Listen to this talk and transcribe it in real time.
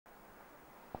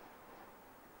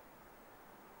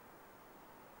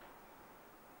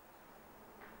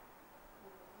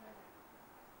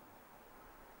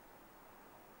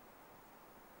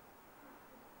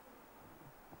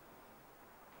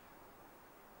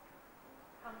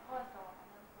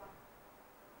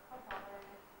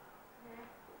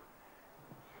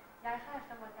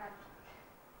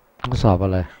สอบอะ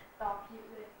ไรตอบผิด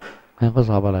เลยให้ข้อ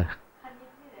สอบอะไรคณิ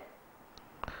ตนี่แหละ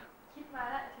คิดมา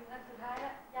แล้วถึงอันสุดท้ายแล้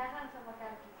วย้ายข้างสมกา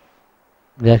รผิด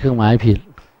ย้ายเครื่องหมายผิด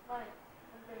ไม่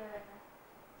มันเป็นอะไรนะ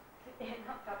เอ็นเ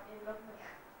ท่ากับเอ็นลบหนึ่ง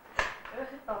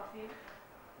ตอบสิ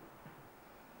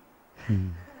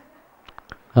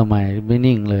ทำไมไม่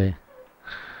นิ่งเลย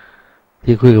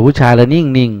ที่คุยกับผู้ชายแล้ว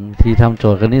นิ่งที่ทำโจ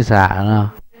ทย์คณิตศาสตร์เนาะ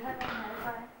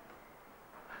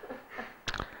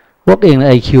พวกเอง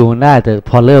ไอคิวมันได้แต่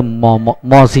พอเริ่ม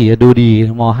มสี่ดูดี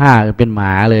มห้าเป็นหม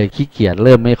าเลยขี้เกียจเ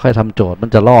ริ่มไม่ค่อยทำโจทย์มัน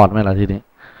จะรอดไหมล่ะทีนี้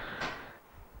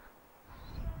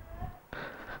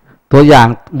ตัวอย่าง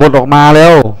บทออกมาแล้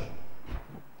ว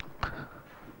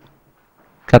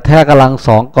กระแทกกำลังส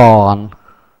องก่อน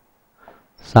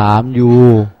3u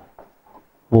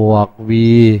บวก v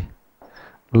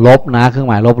ลบนะเครื่อง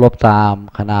หมายลบตาม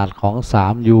ขนาดของ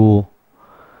 3u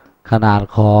ขนาด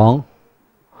ของ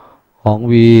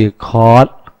v cos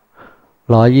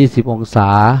 120 องศา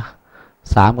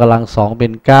3กำลัง2เป็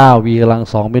น9 v กำลัง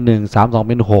2เป็น1 3 2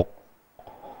เป็น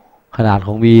6ขนาดข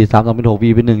อง v 3 2เป็น6 v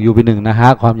เป็น1 u เป็น1นะฮะ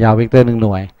ความยาวเวกเตอร์1ห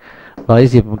น่วย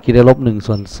120เมื่อกี้ได้ลบ1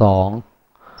ส่วน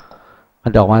2มั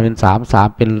นจะออกมาเป็น3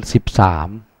เป็น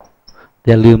13อ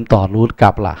ย่าลืมต่อรูทก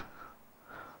ลับล่ะ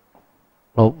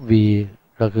ลบ v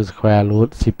ก็คือ square root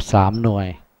 13หน่วย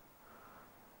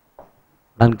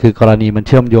นั่นคือกรณีมันเ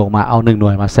ชื่อมโยงมาเอา1หน่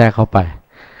วยมาแทรกเข้าไป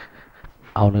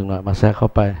เอา1หน่วยมาแทรกเข้า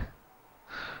ไป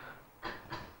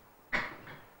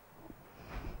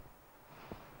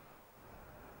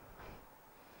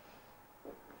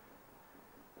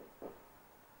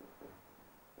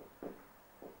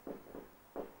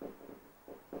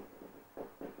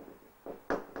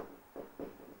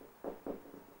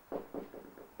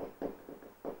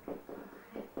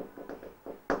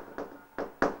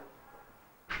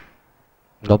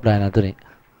ลบได้นะตัวนี้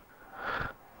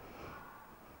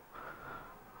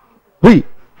เฮ้ย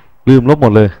ลืมลบหม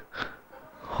ดเลย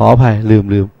ขออภัยลืม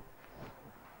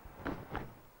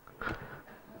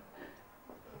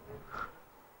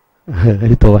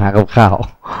ตัวหากับข้าว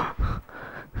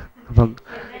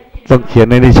ต้องเขียน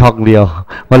ในช่องเดียว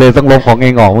มาเลยต้องลบของเอ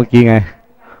งออกเมื่อกี้ไง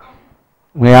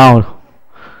ไม่เอา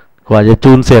กว่าจะ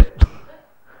จูนเสร็จ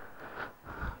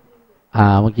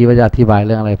เมื่อกี้ว่าจะอธิบายเ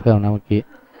รื่องอะไรเพิ่มนะเมื่อกี้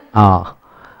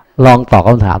ลองตอบค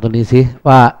ำถามตัวนี้สิ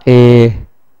ว่า a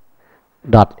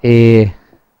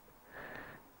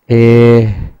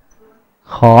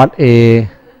cos a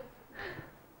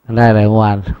ได้อะไรเมื่อว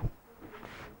าน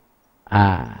a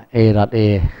ไ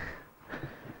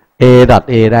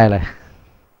ด้อะไร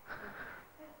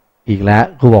อีกแล้ว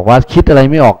ครูบอกว่าคิดอะไร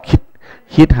ไม่ออก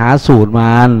คิดหาสูตร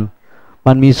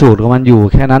มันมีสูตรของมันอยู่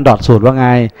แค่นั้นดอทสูตรว่าไง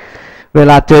เว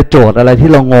ลาเจอโจทย์อะไรที่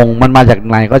เรางงมันมาจาก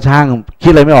ไหนก็ช่างคิ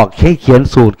ดอะไรไม่ออกแค่เขียน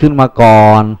สูตรขึ้นมาก่อ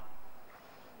น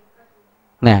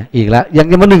เนี่ยอีกแล้วยัง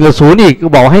จะมา1 กับ 0อีกก็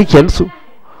บอกให้เขียนสูตร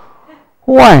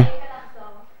ห้วย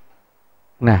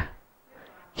นะ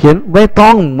เขียนไม่ต้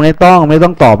อง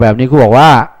ตอบแบบนี้ครูบอกว่า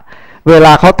เวล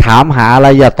าเขาถามหาอะไร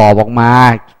อย่าตอบออกมา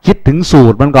คิดถึงสู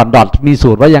ตรมันก่อนดอทมี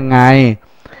สูตรว่ายังไง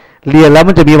เรียนแล้ว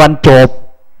มันจะมีวันจบ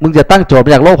มึงจะตั้งโจทย์ม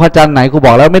าจากโลกพระจันทร์ไหนครูบ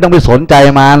อกแล้วไม่ต้องไปสนใจ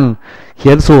มันเขี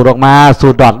ยนสูตรออกมาสู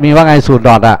ตรดอทมีว่าไงสูตรด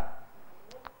อท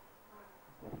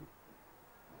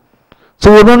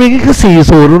สูตรมันมีแค่4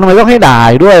สูตรทำไมต้องให้ด่า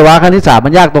ด้วยวะคณิตศาสตร์มั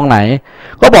นยากตรงไหน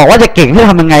ก็บอกว่าจะเก่งให้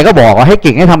ทำยังไงก็บอกว่าให้เ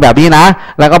ก่งให้ทำแบบนี้นะ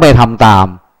แล้วก็ไปทำตาม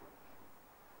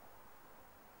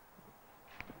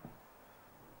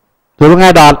สูตรว่าไง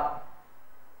ดอท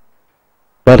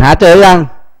เปิดหาเจอยัง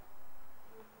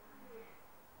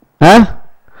ฮะ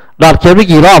ดอทเขียนไป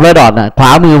กี่รอบแล้วดอทน่ะขว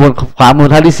ามือ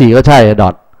ท่าที่4ก็ใช่ด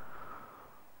อท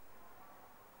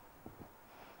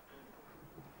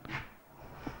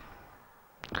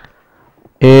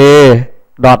a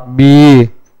b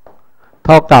เ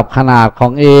ท่ากับขนาดขอ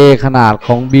ง a ขนาดข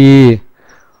อง b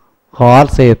cos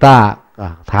เซตา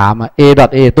ถามa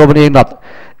a ตัวมันเองดอท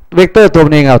เวกเตอร์ตัวมั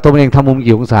นเองตัวมันเองทำมุม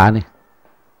กี่องศานี่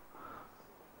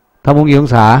ทำมุมกี่อง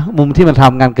ศามุมที่มันท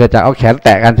ำกันเกิดจากเอาแขนแต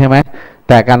ะกันใช่ไหมแ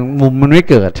ตะกันมุมมันไม่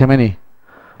เกิดใช่ไหมนี่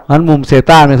เพราะฉะนั้นมุมเซ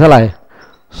ตาเป็นเท่าไหร่0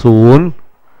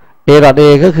 a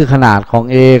ก็คือขนาดของ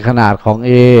a ขนาดของ a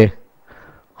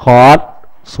cos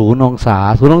 0 องศา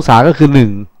0 องศาก็คือ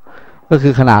1ก็คื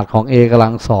อขนาดของ a กำลั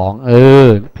ง2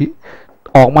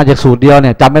ออกมาจากสูตรเดียวเ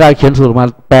นี่ยจำไม่ได้เขียนสูตรมา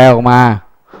แปลออกมา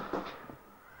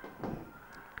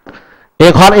a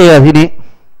cos a ทีนี้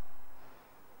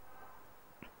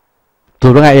สู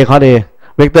ตรว่าไง a cos a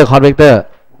เวกเตอร์ cos เวกเตอร์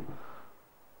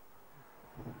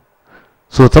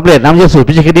สูตรสำเร็จนะไม่ใช่สูตร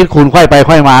พิชิตคณิตคูณค่อยไป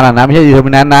ค่อยมานะไม่ใช่ดีเทอร์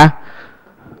มินันต์นะ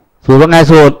สูตรว่าไง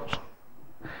สูตร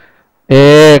a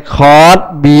cos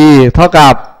b เท่ากั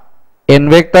บ n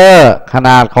เวกเตอร์ขน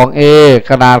าดของ a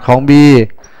ขนาดของ b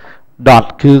ดอท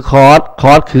คือคอสค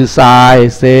อสคือไซ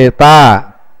น์เซตา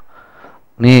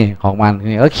นี่ของมัน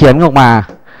นี่ก็เขียนออกมา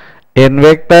n เว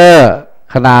กเตอร์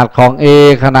ขนาดของ a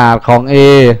ขนาดของ a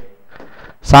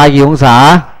ไซน์กี่องศา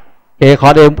a คอ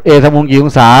ส a ทำมุมกี่อ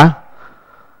งศา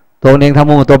ตัวเองทำ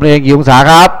มุมตัวเองกี่องศา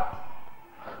ครับ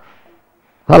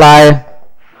เท่าไหร่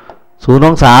0 อ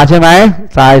งศาใช่ไหม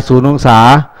ไซน์0 องศา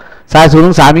ไซน์0 อ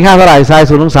งศามีค่าเท่าไหร่ไซน์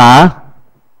0 องศา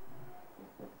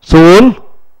0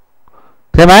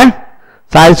ใช่ไหม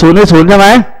ไซน์0ให้0ใช่ไหม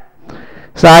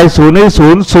ไซน์0ให้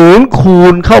0คู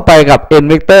ณเข้าไปกับ n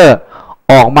เวกเตอร์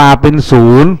ออกมาเป็น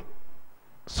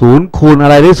0คูณอะ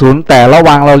ไรได้0แต่ระ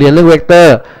วังเราเรียนเรื่องเวกเตอ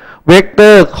ร์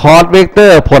คอสเวกเตอ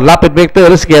ร์ผลลัพธ์เป็นเวกเตอร์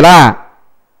หรือสเกลาร์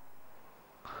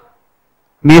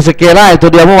มีสเกลาร์ตั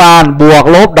วเดียวเมื่อวานบวก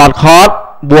ลบดอทคอส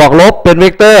บวกลบเป็นเว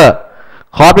กเตอร์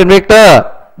คอสเป็นเวกเตอร์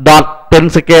ดอทเป็น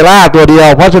สเกลาร์ตัวเดียว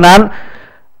เพราะฉะนั้น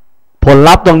ผล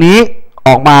ลัพธ์ตรงนี้อ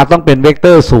อกมาต้องเป็นเวกเต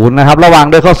อร์0นะครับระวัง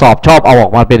ด้วยข้อสอบชอบเอาออ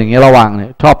กมาเป็นอย่างนี้ระวังเนี่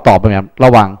ยชอบตอบไปแบบร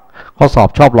ะวังข้อสอบ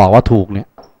ชอบหลอกว่าถูกเนี่ย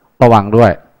ระวังด้ว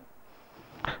ย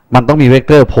มันต้องมีเวก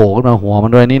เตอร์โผล่ขึ้นมาหัวมั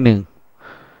นด้วยนิดนึง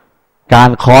การ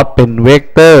คอสเป็นเวก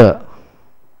เตอร์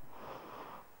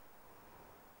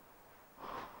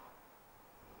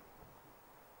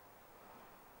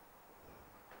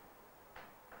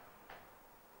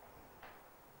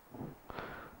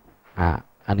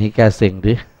อันนี้แก้สิ่ง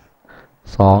ดิ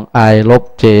2i ลบ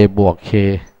j บวก k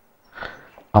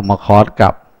เอามาคอสกั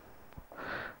บ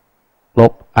ล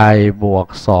บ i บวก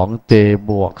 2j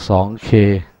บวก 2k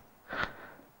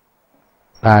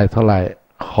ได้เท่าไหร่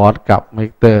คอสกับเว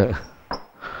กเตอร์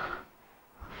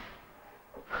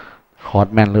คอส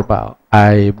แม่นหรือเปล่า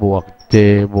i บวก j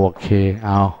บวก k เอ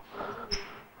า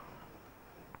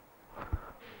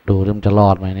ดูเริ่มจะร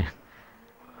อดไหมเนี่ย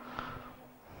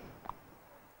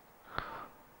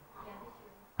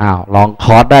ลองค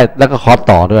อสได้แล้วก็คอส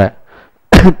ต่อด้วย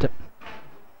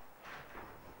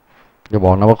จะบ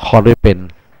อกนะว่าคอสไม่เป็น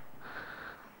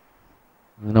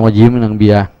นึกว่ายิ้มนางเบี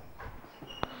ยร์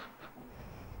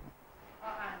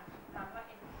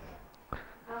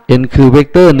n คือเวก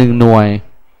เตอร์1หน่วย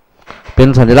เป็น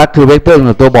สัญลักษณ์คือเวกเตอร์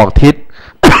1ตัวบอกทิศ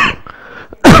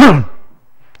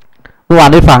เมื่อวาน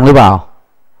ได้ฟังหรือเปล่า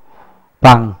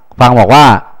ฟังบอกว่า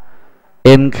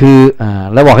n คือ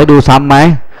แล้วบอกให้ดูซ้ำไหม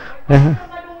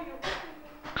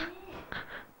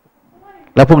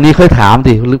แล้วพรุ่งนี้ค่อยถาม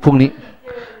ดิหรือพรุ่ง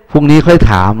นี้ค่อย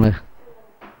ถามเลย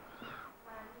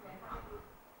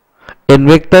n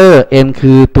เวกเตอร์ n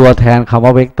คือตัวแทนคำว่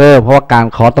าเวกเตอร์เพราะว่าการ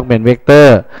คอสต้องเป็นเวกเตอ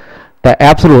ร์แต่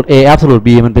absolute a absolute b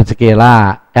มันเป็นสเกลาร์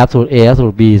absolute a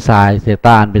absolute b ไซน์เซต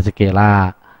าเป็นสเกลา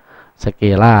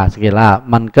ร์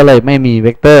มันก็เลยไม่มีเว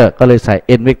กเตอร์ก็เลยใส่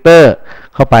n เวกเตอร์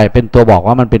เข้าไปเป็นตัวบอก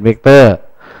ว่ามันเป็นเวกเตอร์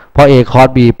เพราะ a cos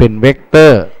b เป็นเวกเตอ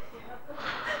ร์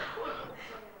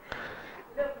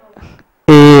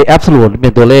a absolute เป็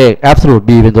นตัวเลข absolute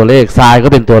b เป็นตัวเลขไซน์ก็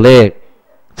เป็นตัวเลข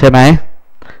ใช่ไหม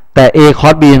แต่ a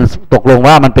cos b ตกลง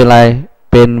ว่ามันเป็นอะไร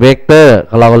เป็นเวกเตอร์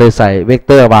เราก็เลยใส่เวกเ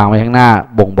ตอร์วางไว้ข้างหน้า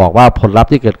บ่งบอกว่าผลลัพธ์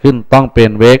ที่เกิดขึ้นต้องเป็น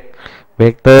เว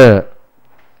กเตอร์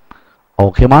โอ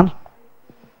เคมั้ย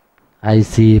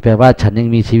IC แปลว่าฉันยัง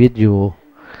มีชีวิตอยู่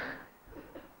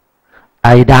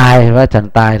I die แปลว่าฉัน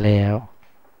ตายแล้ว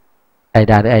I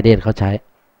die หรือ I dead เขาใช้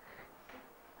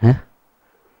ฮะ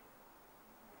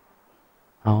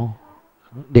เอา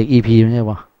เด็ก EP ไม่ใช่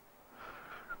ปะ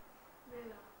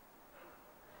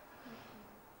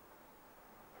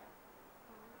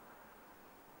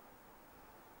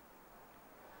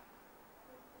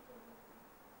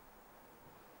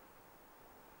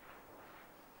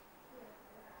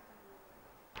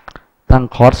ตั้ง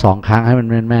คอร์ส2 ครั้งให้มัน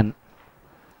แม่น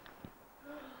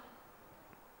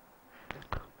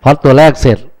พอตัวแรกเส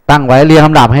ร็จตั้งไว้เรียงล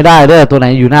ำดับให้ได้เด้อตัวไหน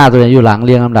อยู่หน้าตัวไหนอยู่หลังเ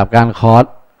รียงลำดับการคอร์ส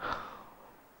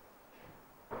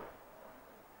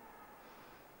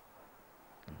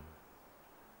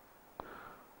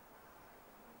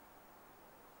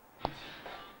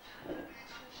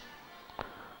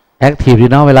แอคทีฟดี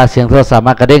เนาะเวลาเสียงโทรศัพท์ม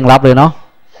ากระเด้งรับเลยเนาะ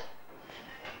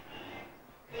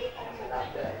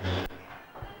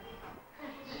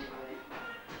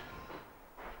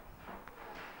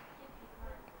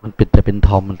มันเป็นแต่เป็นท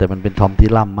อมแต่มันเป็นทอมที่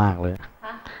ล่ำมากเลย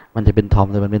มันจะเป็นทอม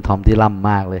แต่มันเป็นทอมที่ล่ำ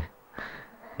มากเลย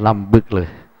ล่ำบึกเลย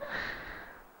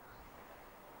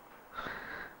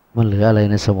มันเหลืออะไร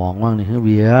ในสมองบ้างนี่เ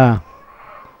บียร์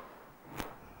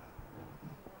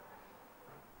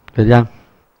เกิดยัง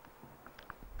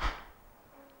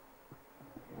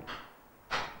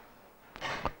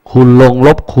คูณลงล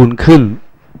บคูณขึ้น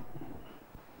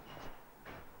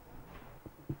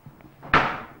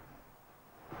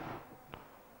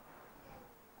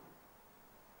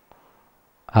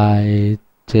i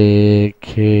j k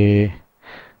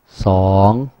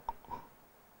 2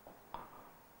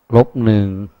 ลบ1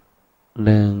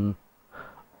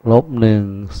 1ลบ1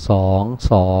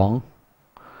 2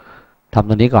 2ทำ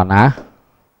ตัวนี้ก่อนนะ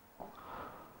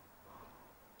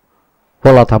พ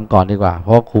วกเราทำก่อนดีกว่าเพร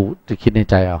าะครูจะคิดใน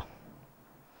ใจเอา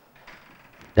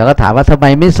เดี๋ยวก็ถามว่าทำไม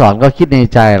ไม่สอนก็คิดใน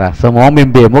ใจล่ะสมองเบม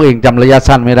พวกเองจำระยะ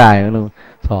สั้นไม่ได้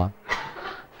สอน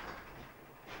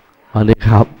มาเลยค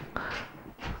รับ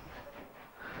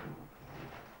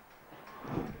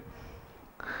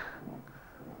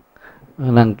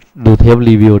นั่งดูเทป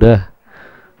รีวิวเด้อ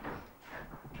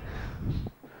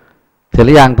เสร็จห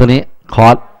รือยังตัวนี้คอ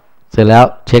ร์สเสร็จแล้ว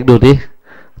เช็คดูดิ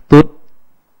ตุ๊ด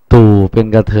ตู่เป็น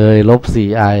กระเทยลบ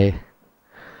4i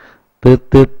ตึ๊ด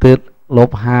ลบ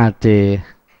5j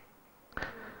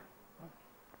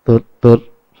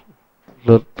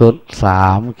ตุ๊ด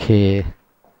3k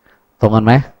ตรงกันไห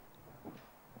ม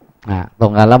ตร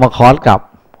งกันแล้วมาคอร์สกับ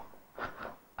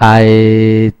i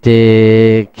j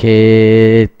k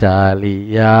จาริ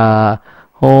ยา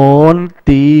โหน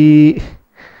ตี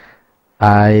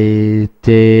i j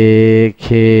k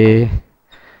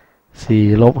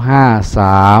 4ลบ5 3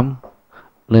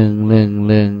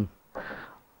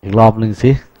 1 อีกรอบหนึ่ง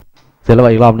สิเสร็จแล้ว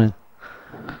อีกรอบหนึ่ง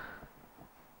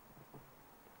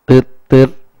ตึ๊ด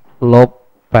ลบ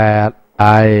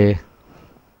8i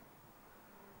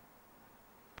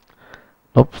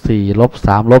ลบ4ลบ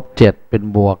3ลบ7เป็น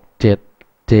บวก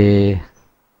 7j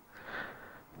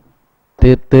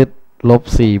ตึ๊ดลบ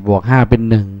4บวก5เป็น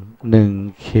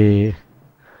1k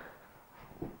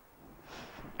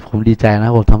ผมดีใจนะ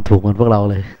ผมทำถูกเหมือนพวกเรา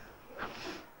เลย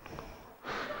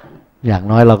อย่าง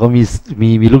น้อยเราก็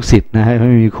มีลูกศิษย์นะไม่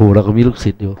มีครูเราก็มีลูก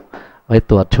ศิษย์อยู่ไว้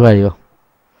ตรวจช่วยอยู่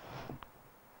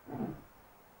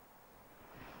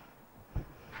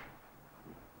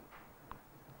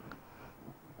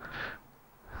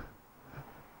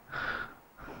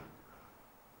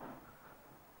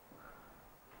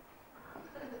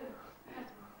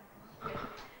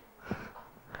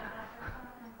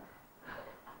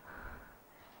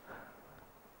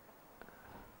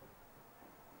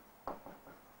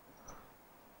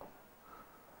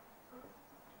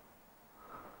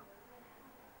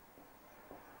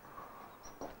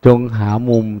จงหา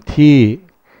มุมที่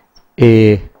A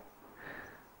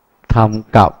ท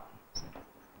ำกับ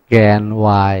แกน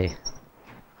y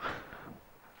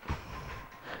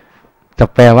จะ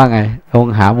แปลว่าไงจง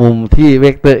หามุมที่เว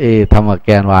กเตอร์ A ทำกับแก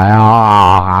น y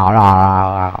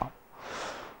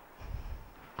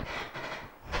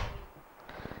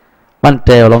มั่นใจ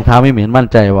รองเท้าไม่เหม็นมั่น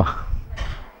ใจวะ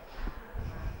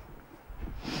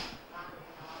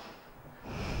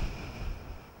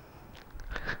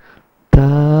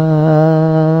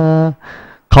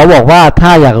เขาบอกว่าถ้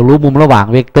าอยากรู้มุมระหว่าง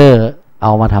เวกเตอร์เอ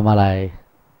ามาทำอะไร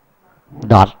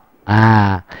ดอท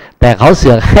แต่เขาเสื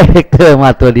อกให้เวกเตอร์มา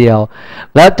ตัวเดียว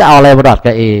แล้วจะเอาอะไรมาดอท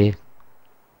กับ A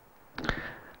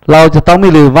เราจะต้องไม่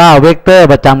ลืมว่าเวกเตอร์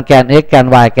ประจำแกน x แกน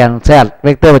y แกน z เว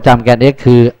กเตอร์ประจำแกน x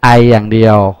คือ i อย่างเดี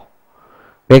ยว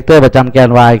เวกเตอร์ประจำแกน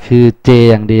y คือ j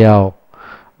อย่างเดียว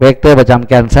เวกเตอร์ประจำ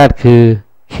แกน z คือ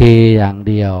k อย่าง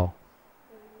เดียว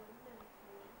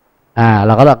เร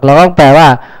าต้องแปลว่า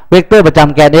เวกเตอร์ประจ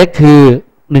ำแกน x คือ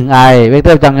 1i เวกเตอ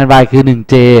ร์ประจำแกน y คือ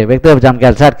 1j เวกเตอร์ประจำแก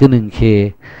น z คือ 1k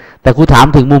แต่ครูถาม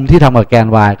ถึงมุมที่ทำกับแกน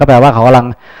y ก็แปลว่าเขากำลัง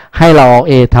ให้เราเอา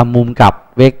a ทำมุมกับ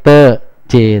เวกเตอร์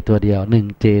j ตัวเดียว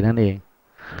 1j นั่นเอง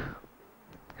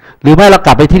หรือไม่เราก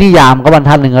ลับไปที่นิยามก็บรร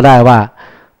ทัดหนึ่งก็ได้ว่า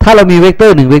ถ้าเรามีเวกเตอ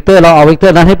ร์1เวกเตอร์เราเอาเวกเตอ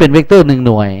ร์นั้นให้เป็นเวกเตอร์1ห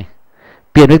น่วย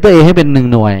เปลี่ยนเวกเตอร์ a ให้เป็น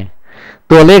1หน่วย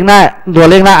ตัวเลขหน้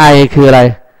า i คืออะไร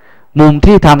มุม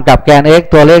ที่ทำกับแกน x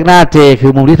ตัวเลขหน้า j คื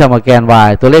อมุมที่ทำกับแกน y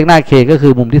ตัวเลขหน้า k ก็คื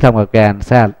อมุมที่ทำกับแกน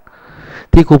z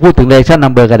ที่ครูพูดถึง direction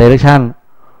number กับ direction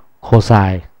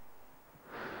cosine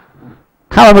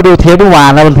ถ้าเรามาดูเทปเมื่อวา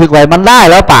นแล้วบันทึกไว้มันได้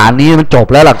แล้วป่านนี้มันจบ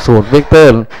แล้วหลักสูตรเวกเตอ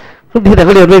ร์ที่ไหน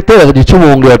ก็เรียนเวกเตอร์อยู่ชั่วโม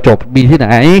งเดียวจบมีที่ไหน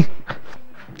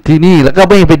ที่นี่แล้วก็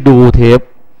ไม่ไปดูเทป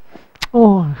โอ้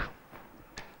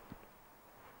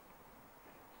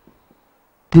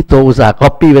ที่โตอุตส่าห์ก๊อ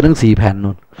ปปี้ไปทั้ง4 แผ่น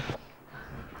นู่น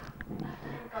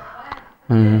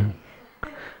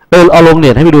เอาลงเน็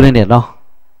ตให้ไปดูในเน็ตเนาะ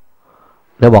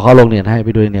เดี๋ยวบอกเขาลงเน็ตให้ไป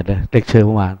ดูในเน็ตเลยเลคเชอร์เ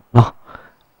มื่อวานเนาะ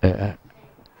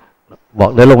บอก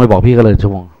เดี๋ยวลงไปบอกพี่ก็เลยชั่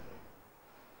วโมง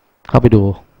เข้าไปดู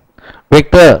เวก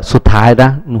เตอร์สุดท้ายน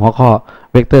ะหัวข้อ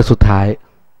เวกเตอร์สุดท้าย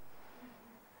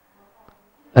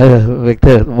เวกเต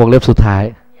อร์วงเล็บสุดท้าย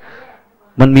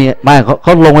มันมีไม่เข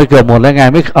าลงไปเกือบหมดแล้วไง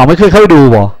ไม่เคยเข้าไปดู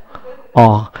บ่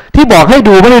ที่บอกให้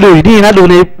ดูไม่ได้ดูอยู่ที่นะดู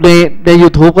ใน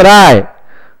YouTube ก็ได้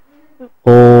โ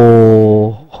อ้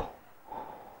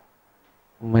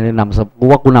ไม่ได้นำกู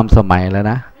ว่ากูนำสมัยแล้ว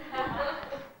นะ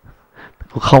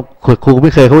ครูไ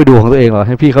ม่เคยเข้าไปดูของตัวเองหรอกใ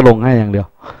ห้พี่เขาลงให้อย่างเดียว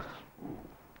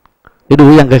ไปดู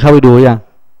ยังเคยเข้าไปดูยัง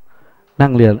นั่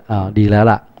งเรียนดีแล้ว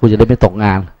ล่ะคุณจะได้ไม่ตกง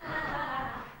าน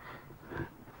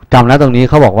จำนะตรงนี้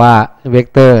เขาบอกว่าเวก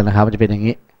เตอร์นะครับมันจะเป็นอย่าง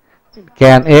นี้แก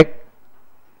น x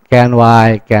แกน y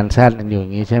แกน z มันอยู่อย่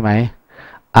างนี้ใช่ไหม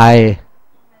i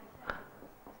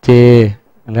j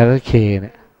แล้วก็ k เ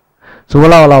นี่ยสมม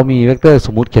ติเรามีเวกเตอร์ส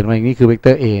มมุติเขียนมาอย่างนี้คือเวกเต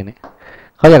อร์ a เนี่ย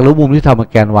เขาอยากรู้มุมที่ทำกับ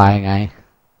แกน y ไง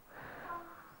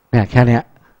เนี่ยแค่นี้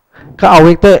ก็เอาเว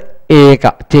กเตอร์ a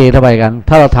กับ j เท่าไปกัน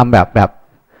ถ้าเราทำแบ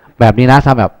บนี้นะท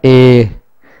ำแบบ a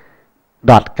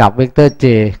ดอทกับเวกเตอร์ j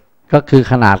ก็คือ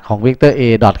ขนาดของเวกเตอร์ a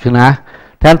ดอทคือนะ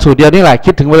แทนสูตรเดียวนี่แหละ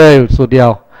คิดถึงไปเลยสูตรเดียว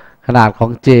ขนาดของ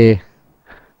j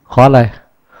คอสอะไร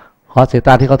คอสเซ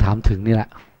ต้าที่เขาถามถึงนี่แหละ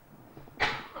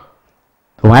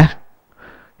ถูกไหม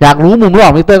อยากรู้มุมระหว่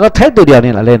างเวกเตอร์ก็ใช้ตัวเดียว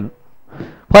นี่แหละเล่น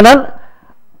เพราะฉะนั้น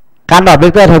การดอทเว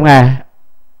กเตอร์ทำไง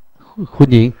คุณ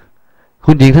หญิง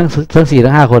ทั้ง4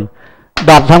ทั้ง5คน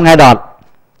ดอททำไงดอท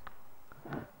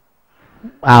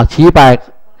ชี้ไป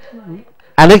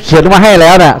อันนี้เขียนมาให้แล้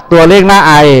วเนี่ยตัวเลขหน้า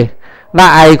i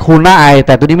คูณหน้า i แ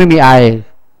ต่ตัวนี้ไม่มี i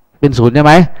เป็น0ใช่ไ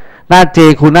หมหน้า j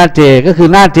คูณหน้า j ก็คือ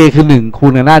หน้า j คือ1คู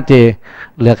ณกับหน้า j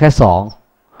เหลือแค่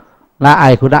2หน้า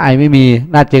i คูณหน้า i ไม่มี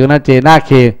หน้า j คูณหน้า j หน้า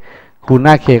k คูณห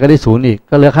น้า k ก็ได้0อีก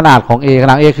ก็เหลือขนาดของ a ข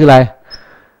นาด a คืออะไร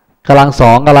กำลัง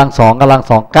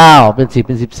29เป็น10เ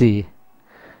ป็น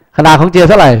14ขนาดของ j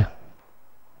เท่าไหร่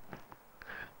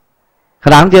ข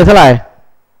นาดของ j เท่าไหร่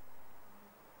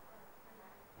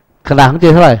ขนาดของ j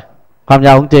เท่าไหร่ความย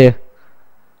าวของ j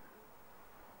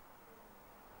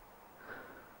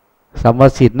สัมว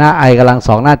สิทธิ์หน้า i กำลัง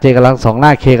2หน้า j กำลัง2หน้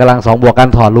า k กำลัง2บวกกัน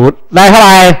ถอดรูทได้เท่าไห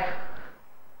ร่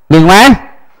1ไหม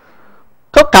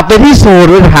ก็กลับไปที่สูตร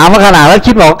ไปถามว่าขนาดแล้ว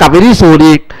คิดบอกกลับไปที่สูตร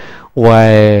อีกโว้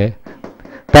ย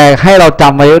แต่ให้เราจ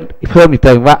ำไว้เพิ่มอีกเ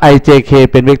ติมว่า ijk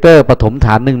เป็นเวกเตอร์ปฐมฐ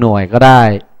าน1หน่วยก็ได้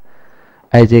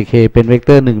ijk เป็นเวกเ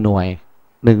ตอร์1หน่ว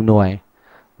ย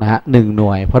นะฮะ1หน่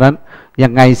วยเพราะนั้นยั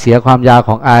งไงเสียความยาวข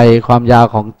อง i ความยาว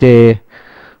ของ j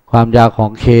ความยาวขอ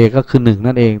ง k ก็คือ1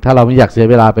นั่นเองถ้าเราไม่อยากเสีย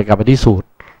เวลาไปกลับไปที่สูตร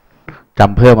จ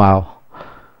ำเพิ่มเอา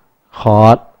คอ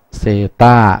สเซ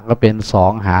ต้าก็เป็น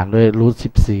2หารด้วยรูท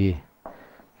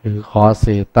14หรือคอสเซ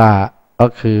ต้าก็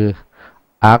คือ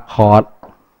อาร์คคอส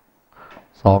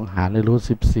2หารด้วยรูท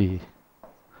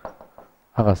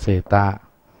14เท่ากับเซต้า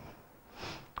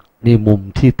นี่มุม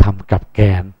ที่ทำกับแก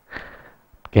น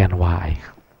y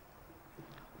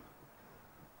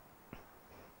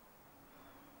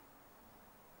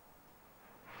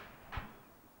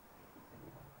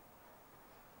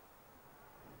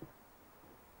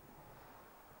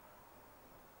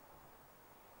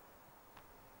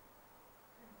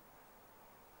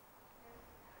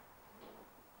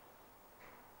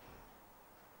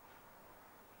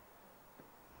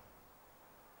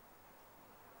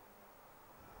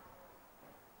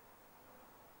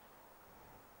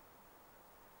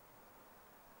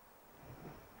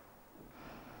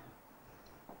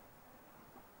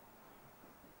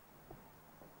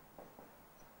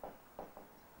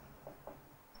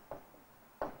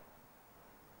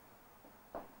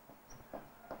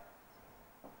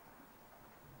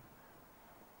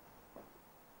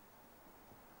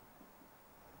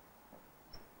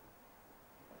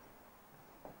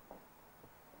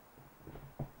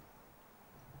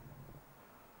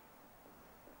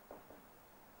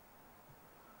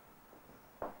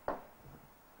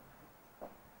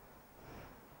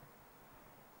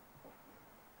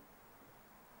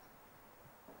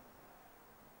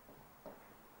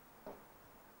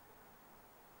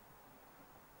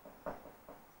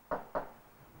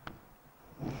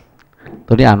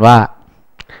ตัวนี้อ่านว่า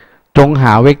จงห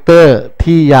าเวกเตอร์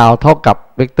ที่ยาวเท่ากับ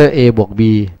เวกเตอร์ a บวก b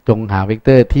จงหาเวกเต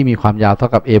อร์ที่มีความยาวเท่า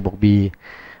กับ a บวก b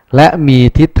และมี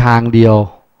ทิศทางเดียว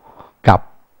กับ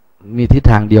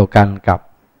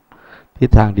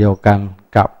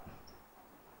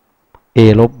a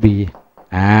ลบ b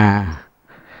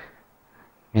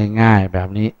ง่ายๆแบบ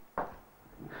นี้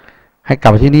ให้กลับ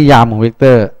ไปที่นิยามของเวกเต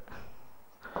อร์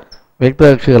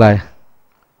คืออะไร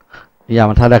นิยาม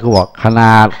มันท่าแรกคือบอกขน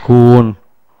าดคูณ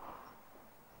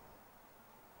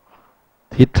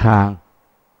ทิศทาง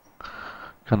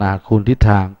ขนาดคูณทิศท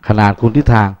าง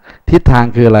ทิศทาง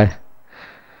คืออะไร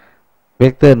เว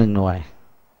กเตอร์1หน่วย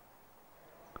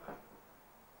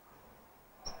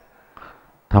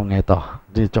ทำไงต่อ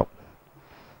ที่จบ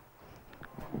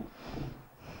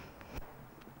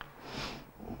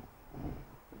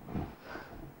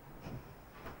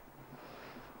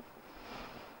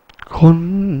คน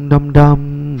ดำ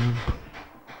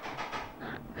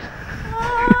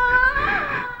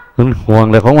มันห่วง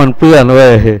เลยของมันเปื้อนเว้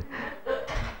ย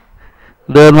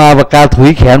เดินมาปากกาถุย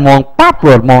แขนมองปั๊บโหล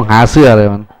ดมองหาเสื้อเลย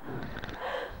มัน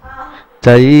ใจ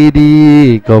ดี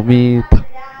ก็มี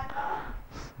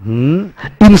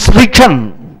instruction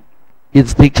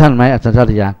instruction ไหมอาจารย์ชา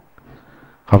ติยาน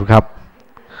ขอบคุณครับ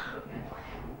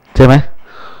ใช่ไหม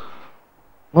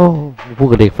โอ้พูด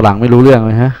กับเด็กฝรั่งไม่รู้เรื่องเ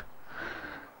ลยฮะ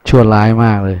ชั่วร้ายม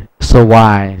ากเลย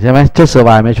survive ใช่ไหมจะ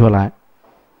survive ไม่ชั่วร้าย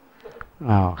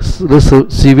อ้าวหรือ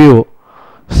civil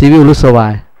civil หรือ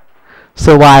survive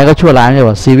survive ก็ชั่วร้ายใช่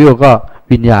ป่ะ civil ก็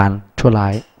วิญญาณชั่วร้า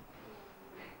ย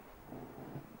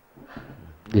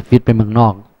เดี๋ยวฟิตไปเมืองนอ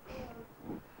ก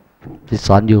ที่ส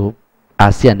อนอยู่อา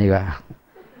เซียนดีกว่า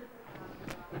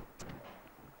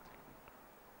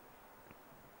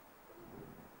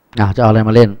จะเอาอะไรม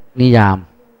าเล่นนิยาม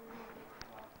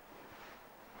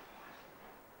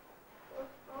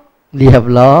เรียบ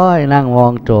ร้อยนั่งมอ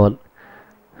งโจทย์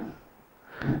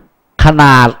ขน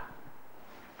าด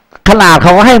เข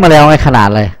าก็ให้มาแล้วไงขนาด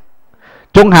อะไร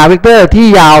จงหาเวกเตอร์ที่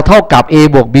ยาวเท่ากับ a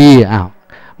บวก b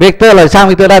เวกเตอร์เราสร้างเ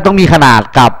วกเตอร์ได้ต้องมีขนาด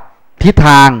กับทิศท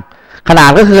างขนาด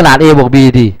ก็คือขนาด a บวก b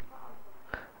ดิ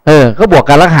ก็บวก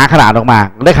กันแล้วหาขนาดออกมา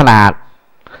ได้ขนาด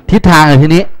ทิศทางที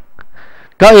นี้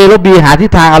ก็ a ลบ b หาทิ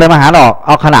ศทางเอาอะไรมาหารออกเอ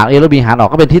าขนาด a ลบ b หารออก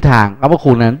ก็เป็นทิศทางเอามา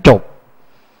คูณนั้นจบ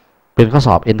เป็นข้อส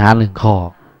อบ entrance 1 ข้อ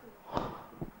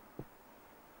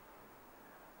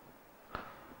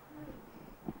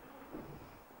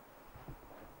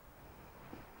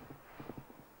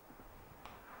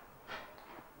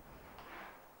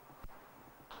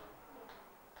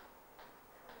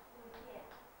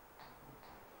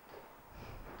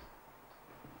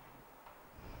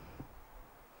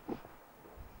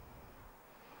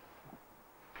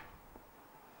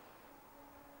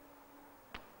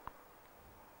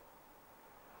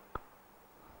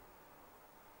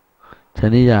ช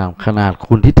นิยามขนาด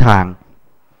คูณทิศทาง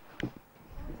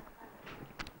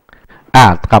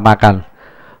กลับมากัน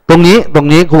ตรง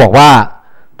นี้ครูบอกว่า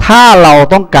ถ้าเรา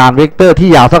ต้องการเวกเตอร์ที่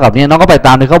ยาวเท่ากับนี้น้องก็ไปต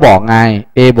ามที่เขาบอกไง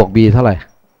a บวก b เท่าไหร่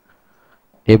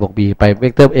a บวก b ไปเว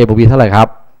กเตอร์ a บวก b เท่าไหร่ครับ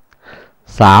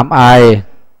 3i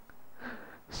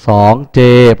 2j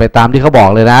ไปตามที่เขาบอก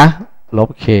เลยนะลบ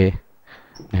k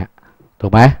เนี่ยถู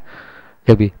กไหม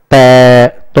b แต่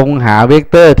ตรงหาเวก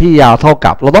เตอร์ที่ยาวเท่า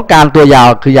กับเราต้องการตัวยาว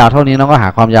คือยาวเท่านี้น้องก็หา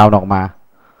ความยาวออกมา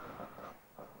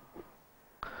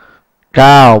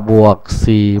9บวก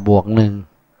4บวก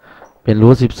1เป็นรู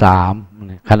ท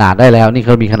13ขนาดได้แล้วนี่เข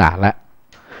ามีขนาดแล้ว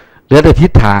เหลือแต่ทิ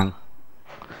ศทาง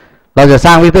เราจะส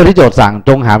ร้างเวกเตอร์ที่โจทย์สั่งจ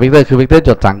งหาเวกเตอร์คือเวกเตอร์โจ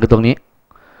ทย์สั่งคือตรงนี้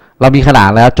เรามีขนาด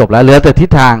แล้วจบแล้วเหลือแต่ทิศ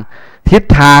ทาง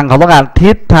เขาต้องการ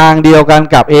ทิศทางเดียวกัน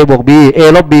กับ a บวก b a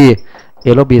ลบ b a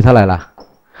ลบ b เท่าไหร่ล่ะ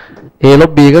a ล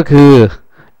บ b ก็คือ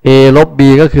a ลบ b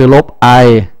ก็คือลบ i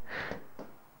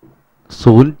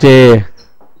 0j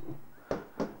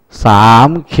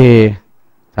 3k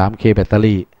แบตเตอ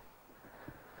รี่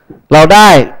เราได้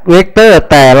เวกเตอร์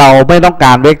แต่เราไม่ต้องก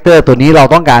ารเวกเตอร์ตัวนี้เรา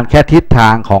ต้องการแค่ทิศทา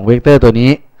งของเวกเตอร์ตัว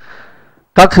นี้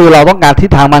ก็คือเราต้องการทิศ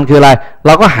ทางมันคืออะไรเร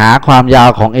าก็หาความยาว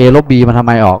ของ a ลบ b มันทำไ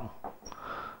มออก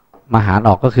มาหารอ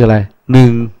อกก็คืออะไร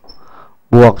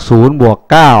1บวก0บวก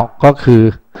9ก็คือ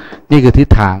นี่คือทิศ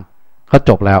ทางก็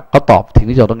จบแล้วก็ตอบถึง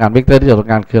ที่โจทย์ต้องการเวกเตอร์ที่โจทย์ต้อ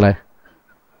งการคืออะไร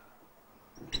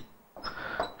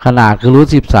ขนาดคือรูท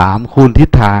13คูณทิศ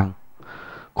ทาง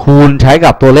คูณใช้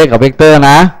กับตัวเลขกับเวกเตอร์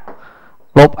นะ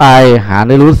ลบ i หาร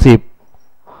ด้วยรูท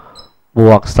10บ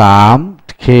วก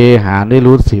 3k หารด้วย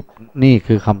รูท10นี่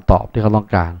คือคำตอบที่เขาต้อง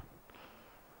การ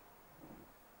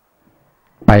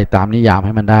ไปตามนิยามใ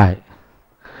ห้มันได้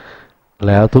แ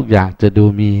ล้วทุกอย่างจะดู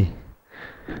มี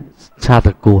ชาติต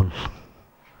ระกูล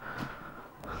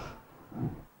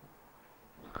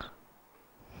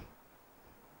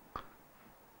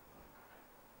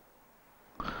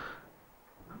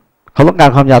เขาต้องการ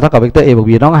ความยาวเท่ากับเวกเตอร์ a บวก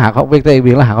b น้องหาเวกเตอร์ a บวก b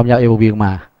แล้วหาความยาว a บวก b ออกม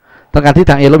าต้องการทิศ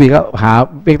ทาง a ลบ b ก็หา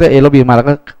เวกเตอร์ a ลบ b มาแล้ว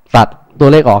ก็ตัดตัว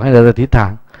เลขออกให้เหลือทิศทา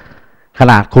งข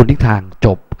นาดคูณทิศทางจ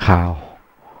บข่าว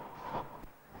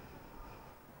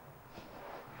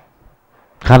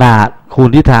ขนาดคูณ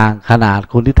ทิศทางขนาด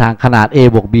คูณทิศทางขนาด a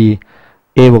บวก b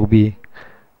a บวก b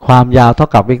ความยาวเท่า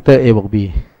กับเวกเตอร์ a บวก b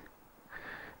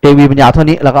a b มันยาวเท่า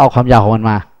นี้แล้วก็เอาความยาวของมัน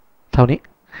มาเท่านี้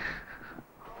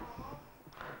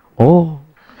โอ้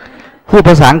พูด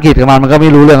ภาษาอังกฤษกับมันก็ไม่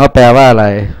รู้เรื่องเขาแปลว่าอะไร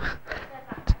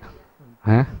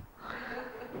ฮะ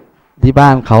ที่บ้า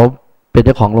นเขาเป็นเ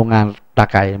จ้าของโรงงานตา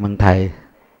ไก่เมืองไทย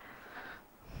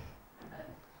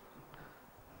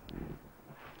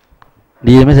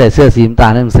ดีไม่ใส่เสื้อสีน้ำตา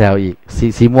ลนั่งแซวอีก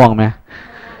สีม่วงไหม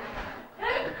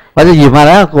ว่าจะหยิบมาแ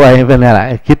ล้วกลัวเป็นอะไร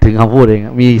คิดถึงคำพูดเอง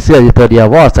มีเสื้ออยู่ตัวเดียว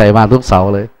ว่าใส่มาทุกเสา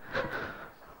เลย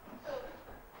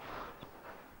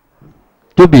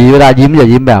จุ๊บีเวลายิ้มอย่า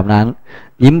ยิ้มแบบนั้น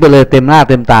ยิ้มไปเลยเต็มหน้า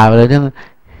เต็มตาไปเลยเนี่ย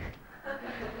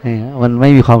มันไม่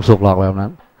มีความสุขหรอกแบบนั้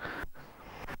น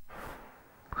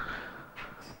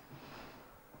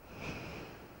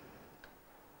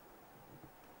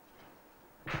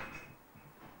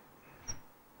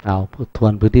เอาทว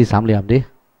นพื้นที่สามเหลี่ยมดิ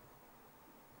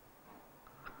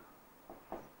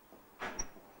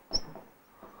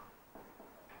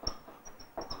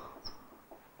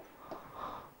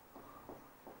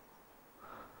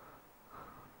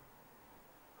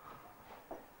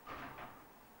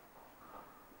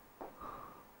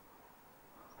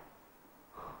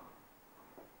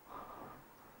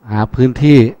หาพื้น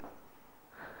ที่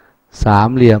สาม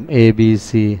เหลี่ยม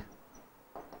ABC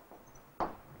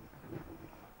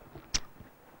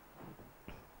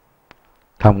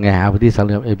ทำไงหาพื้นที่สามเ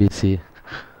หลี่ยม ABC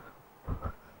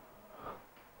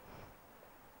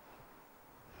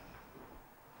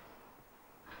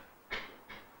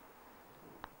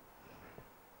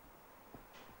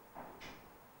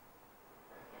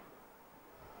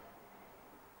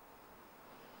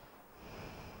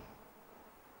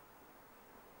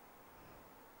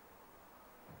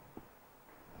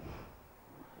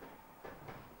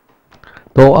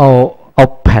โตเอา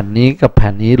แผ่นนี้กับแผ่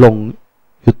นนี้ลง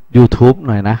YouTube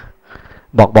หน่อยนะ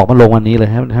บอกมันลงวันนี้เลย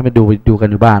ให้ไปดูกัน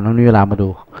อยู่บ้านไม่มีเวลามาดู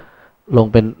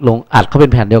ลงอัดเขาเป็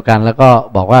นแผ่นเดียวกันแล้วก็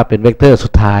บอกว่าเป็นเวกเตอร์สุ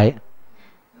ดท้าย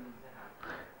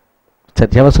เสร็จ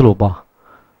ใช่ว่าสรุปบ่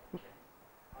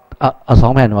เอา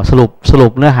2 แผ่นว่าสรุ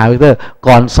ปเนื้อหาเวกเตอร์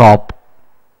ก่อนสอบ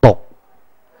ตก1/55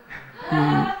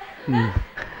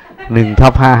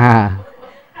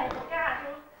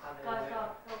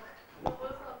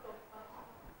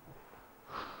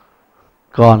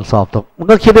ก่อนสอบตกมัน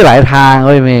ก็คิดได้หลายทางเ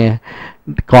ว้ยเมย์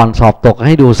ก่อนสอบตกใ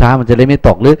ห้ดูซะมันจะได้ไม่ต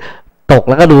กหรือตก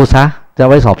แล้วก็ดูซะจะ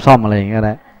ไว้สอบซ่อมอะไรอย่างเงี้ยไ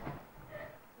ด้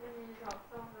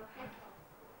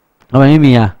ทำไมไม่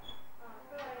มีอ่ะ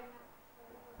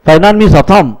ไฟนอลมีสอบ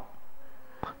ซ่อม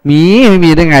ไม่มี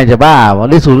ได้ไงจะบ้าวัน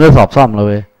ที่0ก็สอบซ่อมเล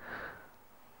ย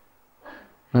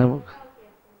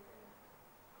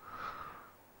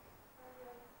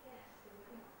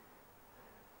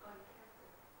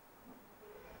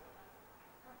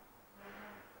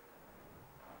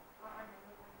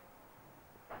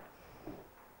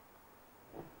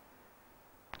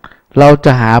เราจ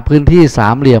ะหาพื้นที่สา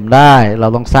มเหลี่ยมได้เรา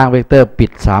ต้องสร้างเวกเตอร์ปิ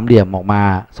ดสามเหลี่ยมออกมา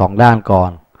2 ด้านก่อ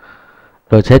น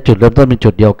โดยใช้จุดเริ่มต้นเป็นจุ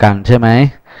ดเดียวกันใช่ไหม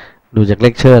ดูจากเล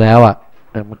คเชอร์แล้วอ่ะ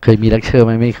มันเคยมีเลคเชอร์ไห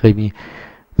มไม่เคยมี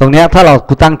ตรงเนี้ยถ้า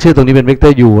กูตั้งชื่อตรงนี้เป็นเวกเตอ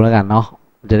ร์ u แล้วกันเนาะ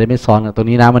จะได้ไม่ซ้อนกันตรง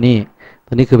นี้นะมานี่ต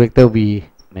รงนี้คือเวกเตอร์ v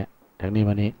เนี่ยจากนี้ม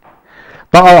านี้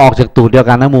ต้องเอาออกจากตูดเดียว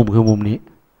กันนะมุมคือมุมนี้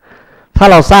ถ้า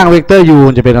เราสร้างเวกเตอร์ u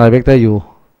จะเป็นอะไรเวกเตอร์ u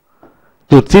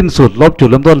จุดสิ้นสุดลบจุด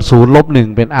เริ่มต้น0 ลบ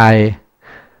 1เป็น i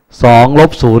 2 ล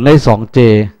บ 0ได้ 2j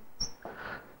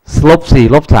ลบ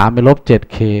 4 ลบ 3เป็นลบ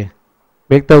 7k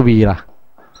เวกเตอร์ v ล่ะ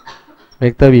เว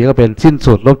กเตอร์ v ก็เป็นสิ้น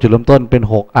สุดลบจุดเริ่มต้นเป็น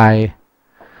 6i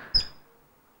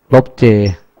ลบ j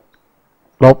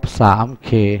ลบ 3k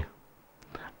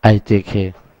ijk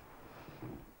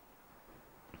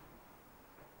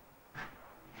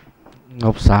ล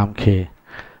บ 3k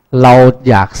เรา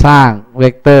อยากสร้างเว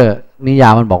กเตอร์นิยา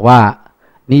มบอกว่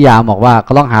า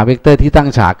ก็ต้องหาเวกเตอร์ที่ตั้ง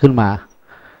ฉากขึ้นมา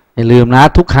อย่าลืมนะ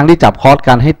ทุกครั้งที่จับคอร์ส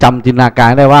กันให้จำจินตนากา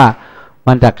รได้ว่า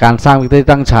มันจากการสร้างเวกเตอร์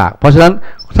ที่ตั้งฉากเพราะฉะนั้น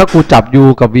ถ้ากูจับ u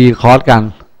กับ v คอร์สกัน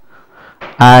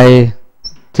i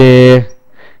j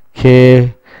k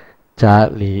จ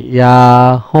ริยา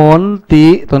โหนติ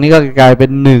ตรงนี้ก็กลายเป็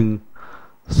น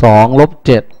1 2 ลบ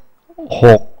 7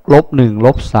 6 ลบ 1 ล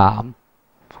บ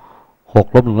 3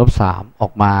 6 ลบ 1 ลบ 3ออ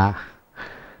กมา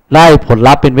ได้ผล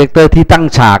ลัพธ์เป็นเวกเตอร์ที่ตั้ง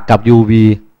ฉากกับ uv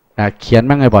เขียน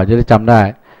มั่งไงบ่อยจะได้จำได้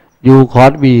u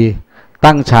cos v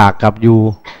ตั้งฉากกับ u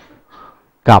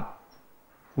กับ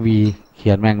v เขี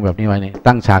ยนแม่งแบบนี้ไว้นี่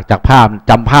ตั้งฉากจากภาพ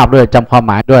จำภาพด้วยจำความห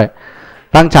มายด้วย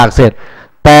ตั้งฉากเสร็จ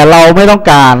แต่เราไม่ต้อง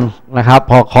การนะครับ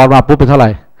พอคอร์สมาปุ๊บเป็นเท่าไห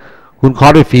ร่คุณคอ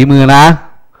ร์สด้วยฝีมือนะ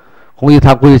คุณจ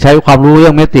ะใช้ความรู้เรื่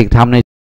องเมตริกทำใน